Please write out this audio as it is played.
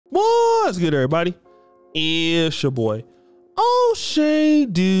What's good, everybody? It's your boy, O'Shea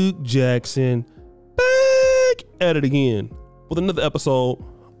Duke Jackson, back at it again with another episode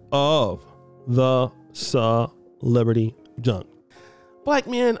of the Celebrity Junk. Black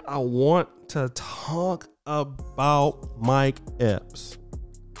men, I want to talk about Mike Epps.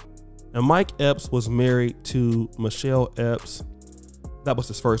 And Mike Epps was married to Mechelle Epps. That was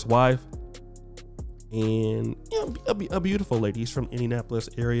his first wife. And a beautiful lady. He's from Indianapolis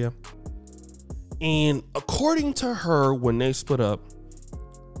area. And according to her, when they split up,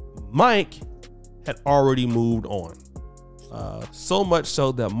 Mike had already moved on. So much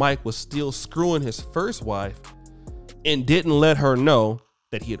so that Mike was still screwing his first wife and didn't let her know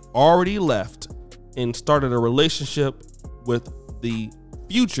that he had already left and started a relationship with the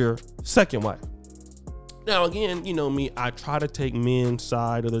future second wife. Now, again, you know me, I try to take men's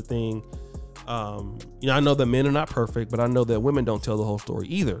side of the thing. I know that men are not perfect, but I know that women don't tell the whole story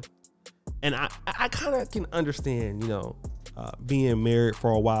either. And I kind of can understand, being married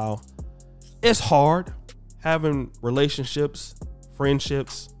for a while. It's hard having relationships,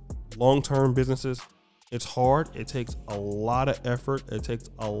 friendships, long-term businesses. It's hard. It takes a lot of effort. It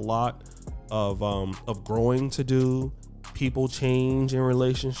takes a lot of growing to do. People change in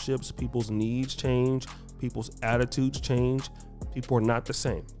relationships. People's needs change. People's attitudes change. People are not the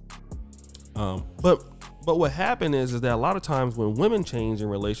same. But what happened is that a lot of times when women change in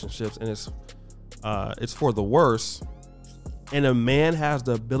relationships and it's for the worse, and a man has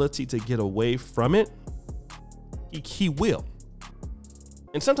the ability to get away from it, he will.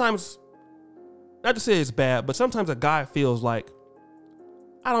 And sometimes, not to say it's bad, but sometimes a guy feels like,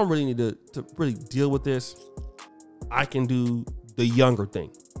 I don't really need to really deal with this. I can do the younger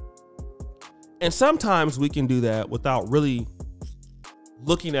thing. And sometimes we can do that without really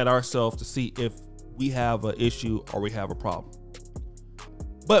looking at ourselves to see if we have an issue or we have a problem.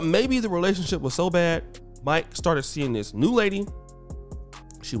 But maybe the relationship was so bad, Mike started seeing this new lady.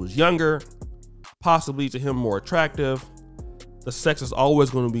 She was younger, possibly to him more attractive. The sex is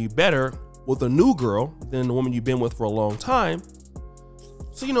always going to be better with a new girl than the woman you've been with for a long time.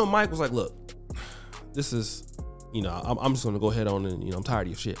 So, Mike was like, look, this is, I'm just going to go ahead on and, I'm tired of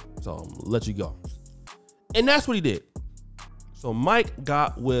your shit. So I'm gonna let you go. And that's what he did. So Mike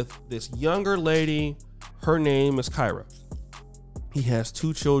got with this younger lady. Her name is Kyra. He has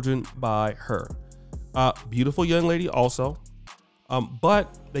 2 children by her. Beautiful young lady also.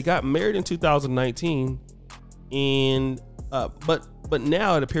 But they got married in 2019. And but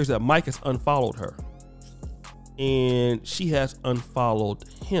now it appears that Mike has unfollowed her. And she has unfollowed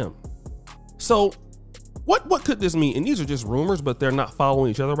him. So what could this mean? And these are just rumors, but they're not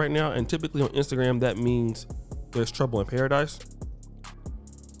following each other right now. And typically on Instagram, that means there's trouble in paradise.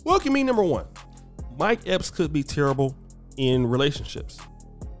 Well, it can mean number 1, Mike Epps could be terrible in relationships.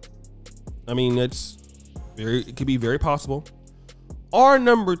 I mean, it could be very possible. Or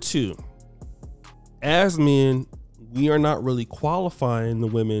number 2, as men, we are not really qualifying the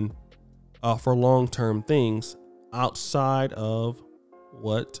women for long-term things outside of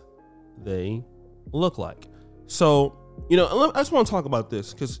what they look like. So, I just want to talk about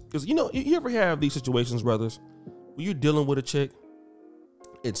this because you ever have these situations, brothers, where you're dealing with a chick,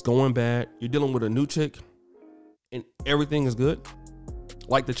 it's going bad. You're dealing with a new chick and everything is good.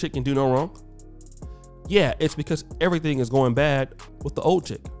 Like the chick can do no wrong. Yeah, it's because everything is going bad with the old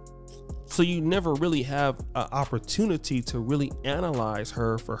chick. So you never really have an opportunity to really analyze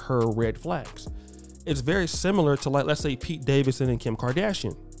her for her red flags. It's very similar to, like, let's say Pete Davidson and Kim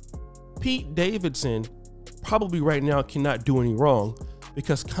Kardashian. Pete Davidson probably right now cannot do any wrong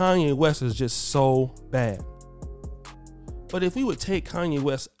because Kanye West is just so bad. But if we would take Kanye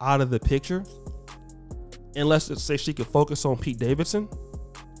West out of the picture, and let's just say she could focus on Pete Davidson,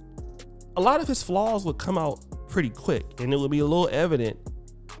 a lot of his flaws would come out pretty quick, and it would be a little evident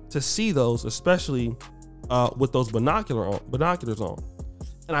to see those, especially with those binoculars on.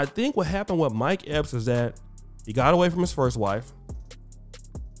 And I think what happened with Mike Epps is that he got away from his first wife,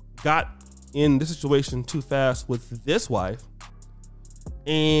 got in this situation too fast with this wife,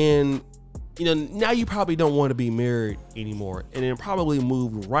 and now you probably don't want to be married anymore, and then probably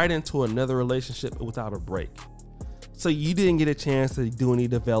move right into another relationship without a break. So you didn't get a chance to do any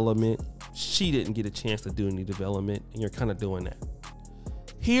development. She didn't get a chance to do any development, and you're kind of doing that.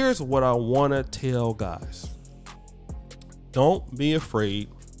 Here's what I want to tell guys. Don't be afraid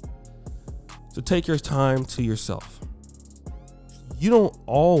to take your time to yourself. You don't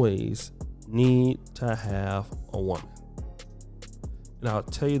always need to have a woman. And I'll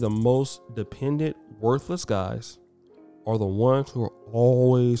tell you, the most dependent, worthless guys are the ones who are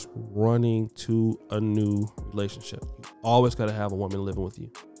always running to a new relationship. You always got to have a woman living with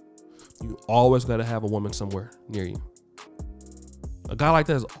you. You always got to have a woman somewhere near you. A guy like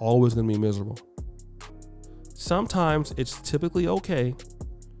that is always going to be miserable. Sometimes it's typically okay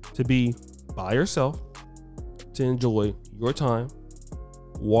to be by yourself, to enjoy your time,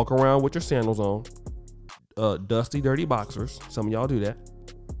 walk around with your sandals on, dusty, dirty boxers. Some of y'all do that.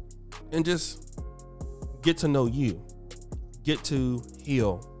 And just get to know you, get to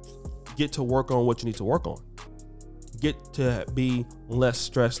heal, get to work on what you need to work on, get to be less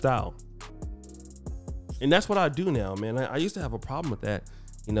stressed out. And that's what I do now, man. I used to have a problem with that.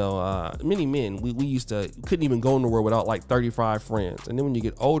 You know, many men, we couldn't even go nowhere without like 35 friends. And then when you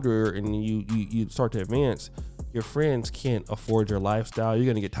get older and you start to advance, your friends can't afford your lifestyle. You're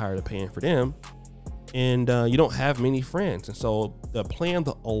going to get tired of paying for them. And you don't have many friends. And so playing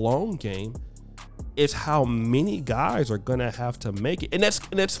the alone game is how many guys are going to have to make it. And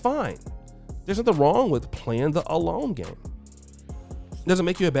that's fine. There's nothing wrong with playing the alone game. It doesn't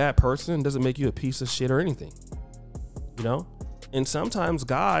make you a bad person. It doesn't make you a piece of shit or anything, you know? And sometimes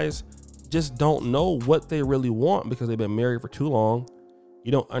guys just don't know what they really want because they've been married for too long.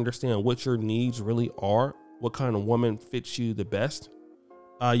 You don't understand what your needs really are, what kind of woman fits you the best.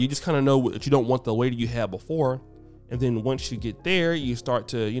 You just kind of know that you don't want the lady you had before. And then once you get there, you start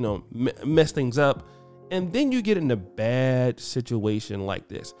to, you know, mess things up. And then you get in a bad situation like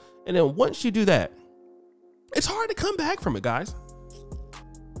this. And then once you do that, it's hard to come back from it, guys.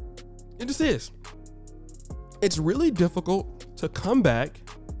 It just is. It's really difficult to come back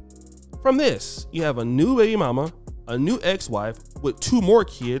from this. You have a new baby mama, a new ex-wife with 2 more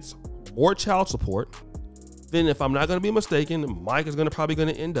kids, more child support. Then, if I'm not going to be mistaken, Mike is probably going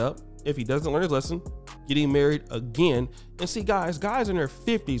to end up, if he doesn't learn his lesson, getting married again. And see, guys in their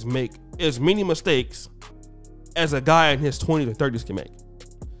 50s make as many mistakes as a guy in his 20s or 30s can make.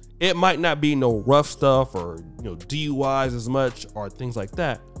 It might not be no rough stuff or, you know, DUIs as much or things like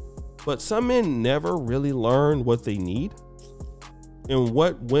that. But some men never really learn what they need and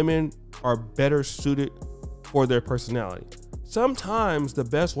what women are better suited for their personality. Sometimes the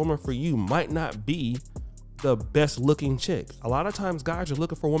best woman for you might not be the best looking chick. A lot of times guys are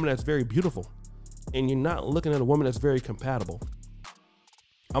looking for a woman that's very beautiful and you're not looking at a woman that's very compatible.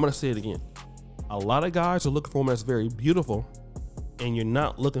 I'm going to say it again. A lot of guys are looking for a woman that's very beautiful and you're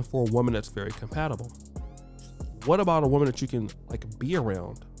not looking for a woman that's very compatible. What about a woman that you can like be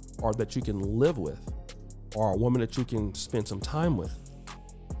around or that you can live with or a woman that you can spend some time with?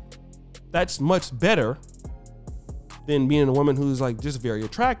 That's much better than being a woman who's like just very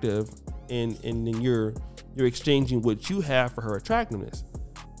attractive and then you're exchanging what you have for her attractiveness.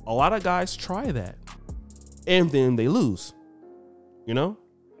 A lot of guys try that and then they lose. You know,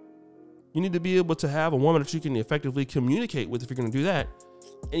 you need to be able to have a woman that you can effectively communicate with if you're going to do that.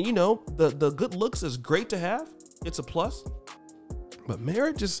 And you know, the good looks is great to have. It's a plus. But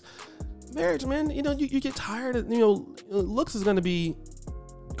marriage, man, you know, you get tired of, you know, looks is going to be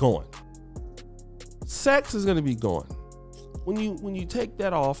gone. Sex is going to be gone. When you take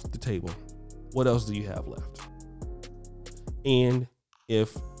that off the table, what else do you have left? And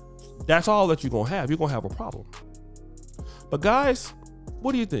if that's all that you're going to have a problem. But guys,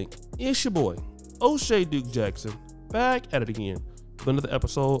 what do you think? It's your boy, O'Shea Duke Jackson, back at it again with another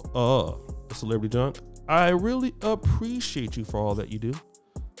episode of The Celebrity Junk. I really appreciate you for all that you do.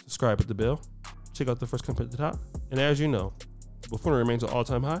 Subscribe at the bell. Check out the first comment at the top. And as you know, before it remains an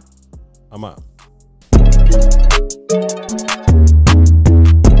all-time high, I'm out.